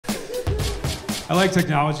I like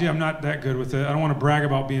technology. I'm not that good with it. I don't want to brag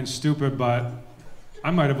about being stupid, but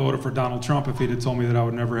I might have voted for Donald Trump if he'd have told me that I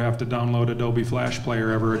would never have to download Adobe Flash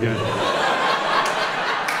Player ever again.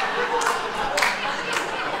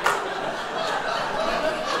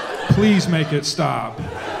 Please make it stop.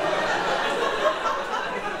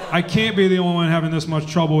 I can't be the only one having this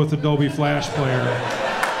much trouble with Adobe Flash Player.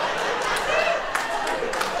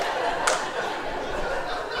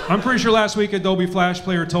 I'm pretty sure last week Adobe Flash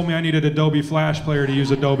Player told me I needed Adobe Flash Player to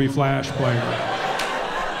use Adobe Flash Player.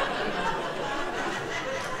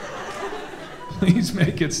 Please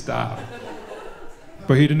make it stop.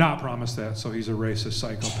 But he did not promise that, so he's a racist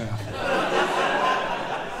psychopath.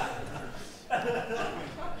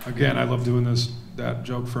 Again, I love doing that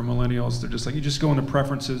joke for millennials. They're just like, you just go into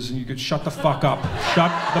preferences and you could shut the fuck up.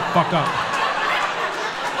 Shut the fuck up.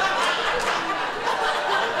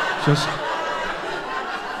 Just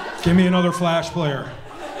give me another Flash Player.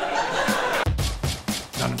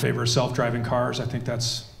 Not in favor of self-driving cars. I think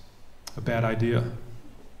that's a bad idea.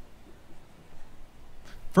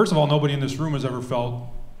 First of all, nobody in this room has ever felt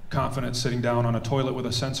confident sitting down on a toilet with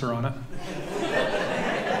a sensor on it.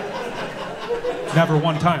 Never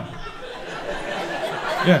one time.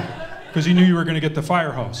 Yeah, because you knew you were going to get the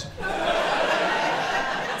fire hose.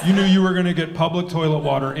 You knew you were going to get public toilet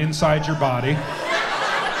water inside your body.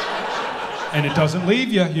 And it doesn't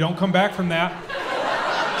leave you. You don't come back from that.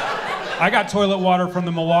 I got toilet water from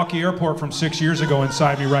the Milwaukee airport from 6 years ago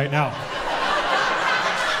inside me right now.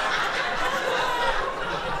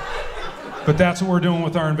 But that's what we're doing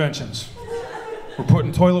with our inventions. We're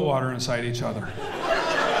putting toilet water inside each other.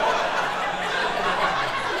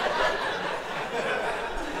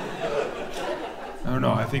 I don't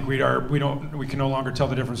know. I think we can no longer tell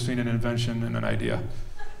the difference between an invention and an idea.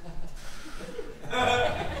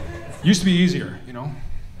 Used to be easier, you know.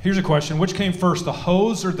 Here's a question: which came first, the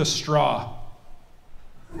hose or the straw?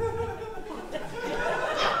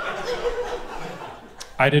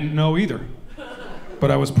 I didn't know either, but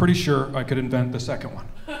I was pretty sure I could invent the second one.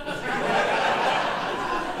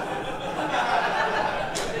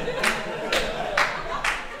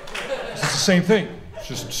 It's the same thing, it's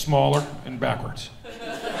just smaller and backwards.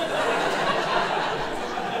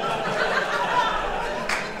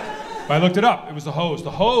 I looked it up. It was the hose.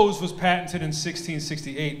 The hose was patented in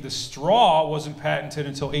 1668. The straw wasn't patented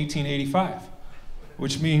until 1885,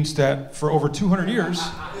 which means that for over 200 years,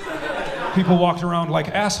 people walked around like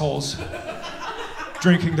assholes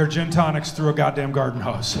drinking their gin tonics through a goddamn garden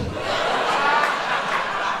hose.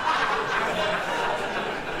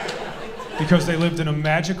 Because they lived in a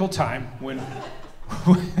magical time when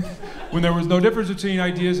there was no difference between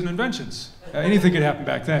ideas and inventions. Anything could happen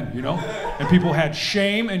back then, you know? And people had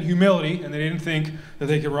shame and humility, and they didn't think that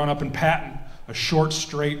they could run up and patent a short,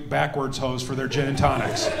 straight, backwards hose for their gin and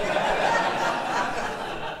tonics.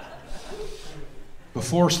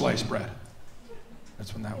 Before sliced bread.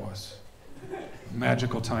 That's when that was. A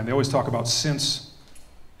magical time. They always talk about since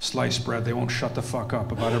sliced bread. They won't shut the fuck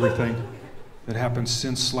up about everything that happened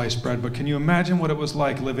since sliced bread. But can you imagine what it was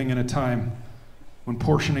like living in a time when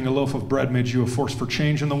portioning a loaf of bread made you a force for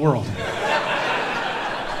change in the world?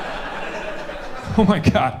 Oh my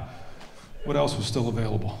God, what else was still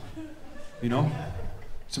available? You know?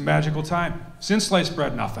 It's a magical time. Since sliced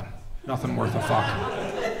bread, nothing. Nothing worth a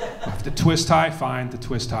fuck. If the twist tie, fine, the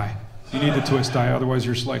twist tie. You need the twist tie, otherwise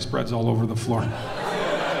your sliced bread's all over the floor.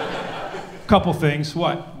 Couple things.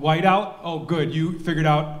 What? Whiteout? Oh, good. You figured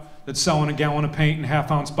out that selling a gallon of paint in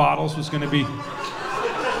half-ounce bottles was going to be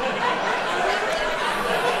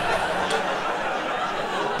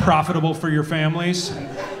profitable for your families.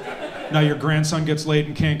 Now your grandson gets laid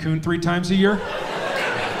in Cancun 3 times a year.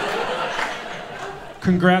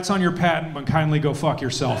 Congrats on your patent, but kindly go fuck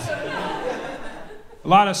yourself. A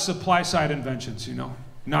lot of supply-side inventions, you know.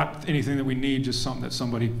 Not anything that we need, just something that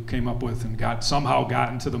somebody came up with and somehow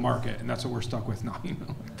got into the market, and that's what we're stuck with now, you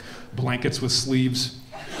know. Blankets with sleeves.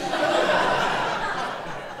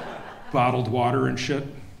 Bottled water and shit.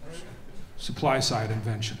 Supply-side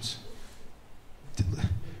inventions.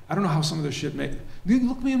 I don't know how some of this shit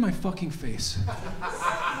look me in my fucking face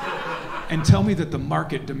and tell me that the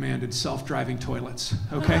market demanded self-driving toilets,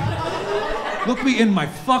 okay? Look me in my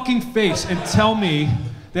fucking face and tell me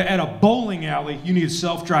that at a bowling alley you need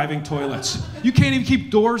self-driving toilets. You can't even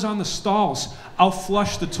keep doors on the stalls. I'll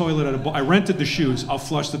flush the toilet at I rented the shoes. I'll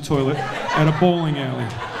flush the toilet at a bowling alley.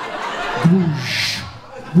 Whoosh,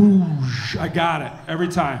 whoosh. I got it every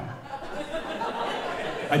time.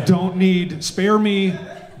 I don't need, spare me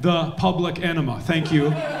the public enema, thank you.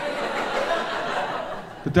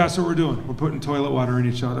 But that's what we're doing. We're putting toilet water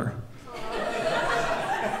in each other.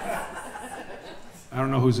 I don't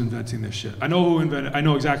know who's inventing this shit. I know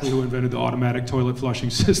exactly who invented the automatic toilet flushing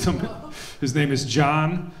system. His name is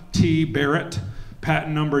John T. Barrett,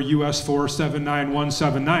 patent number US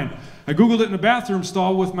 479179. I Googled it in the bathroom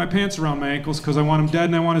stall with my pants around my ankles because I want him dead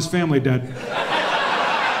and I want his family dead.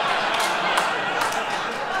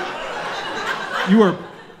 You are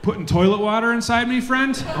putting toilet water inside me,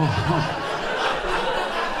 friend? Oh.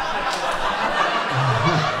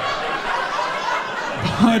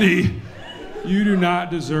 Buddy, you do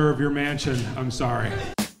not deserve your mansion. I'm sorry.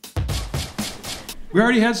 We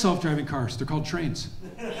already had self-driving cars. They're called trains.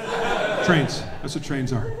 Trains. That's what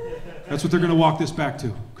trains are. That's what they're going to walk this back to.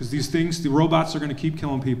 Because these things, the robots are going to keep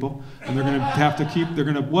killing people. And they're going to have to keep, they're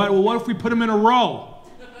going to, what if we put them in a row?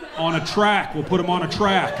 On a track. We'll put them on a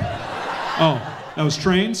track. Oh, that was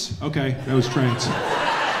trains? Okay, that was trains.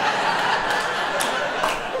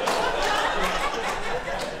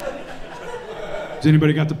 Has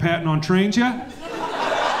anybody got the patent on trains yet?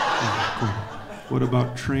 Oh, cool. What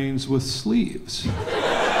about trains with sleeves?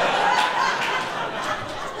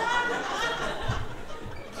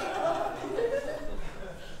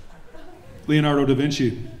 Leonardo da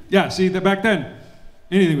Vinci. Yeah, see, that back then,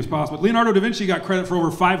 anything was possible. Leonardo da Vinci got credit for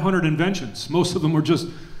over 500 inventions. Most of them were just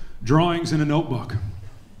drawings in a notebook.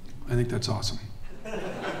 I think that's awesome. I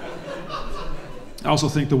also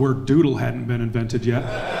think the word doodle hadn't been invented yet.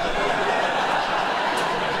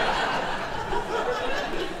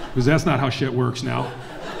 Because that's not how shit works now.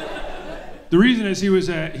 The reason is he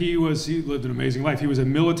lived an amazing life. He was a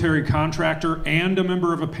military contractor and a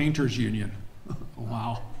member of a painters union.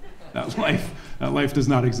 Wow. That life does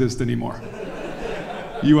not exist anymore.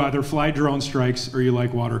 You either fly drone strikes or you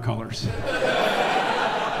like watercolors.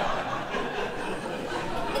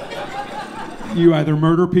 You either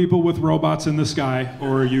murder people with robots in the sky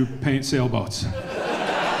or you paint sailboats.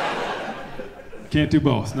 Can't do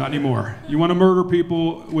both, not anymore. You want to murder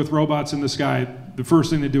people with robots in the sky, the first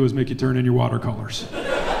thing they do is make you turn in your watercolors.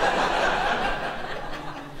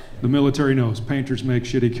 The military knows, painters make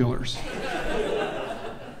shitty killers.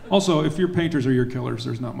 Also, if your painters are your killers,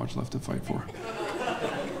 there's not much left to fight for.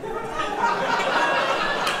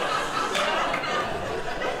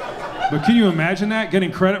 But can you imagine that?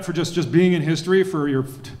 Getting credit for just being in history for your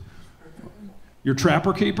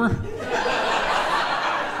trapper keeper?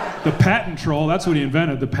 The patent troll, that's what he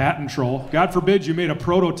invented, the patent troll. God forbid you made a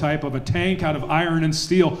prototype of a tank out of iron and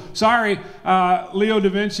steel. Sorry, Leo da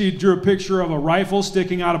Vinci drew a picture of a rifle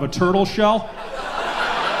sticking out of a turtle shell.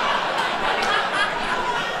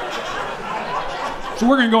 So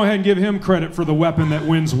we're going to go ahead and give him credit for the weapon that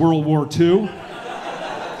wins World War II.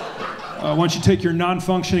 Why don't you take your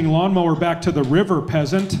non-functioning lawnmower back to the river,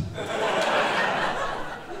 peasant?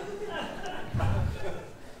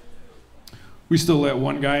 We still let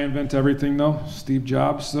one guy invent everything, though. Steve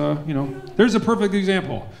Jobs, There's a perfect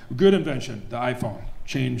example. Good invention, the iPhone.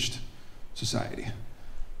 Changed society.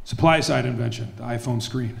 Supply side invention, the iPhone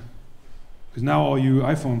screen. Because now all you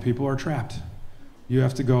iPhone people are trapped. You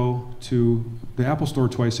have to go to the Apple Store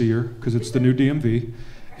twice a year, because it's the new DMV,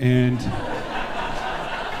 and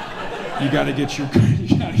you gotta get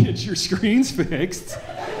your screens fixed.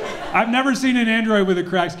 I've never seen an Android with a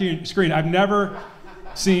cracked screen. I've never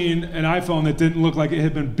seen an iPhone that didn't look like it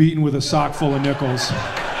had been beaten with a sock full of nickels.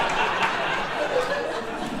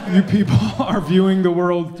 You people are viewing the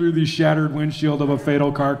world through the shattered windshield of a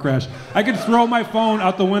fatal car crash. I could throw my phone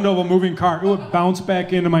out the window of a moving car. It would bounce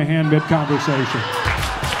back into my hand mid-conversation.